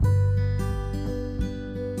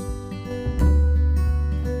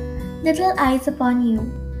Little eyes upon you.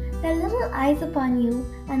 There are little eyes upon you,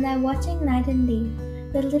 and they're watching night and day.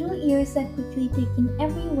 The little ears that quickly take in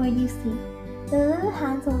every word you say. The little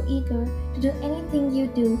hands all eager to do anything you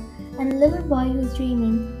do, and a little boy who's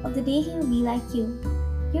dreaming of the day he'll be like you.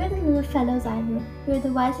 You're the little fellow's idol. You're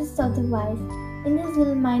the wisest of the wise. In his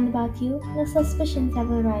little mind about you, no suspicions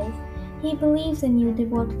ever rise. He believes in you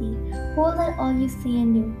devotedly. Hold that all you say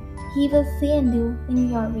and do. He will say and do in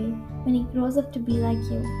your way when he grows up to be like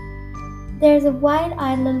you. There's a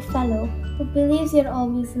wide-eyed little fellow who believes you're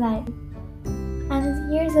always lying, and his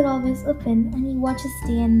ears are always open, and he watches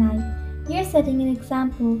day and night. You're setting an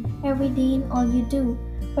example every day in all you do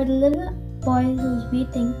for the little boy who's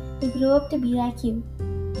waiting to grow up to be like you.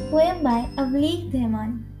 Poem by Avalik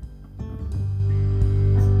Dehman.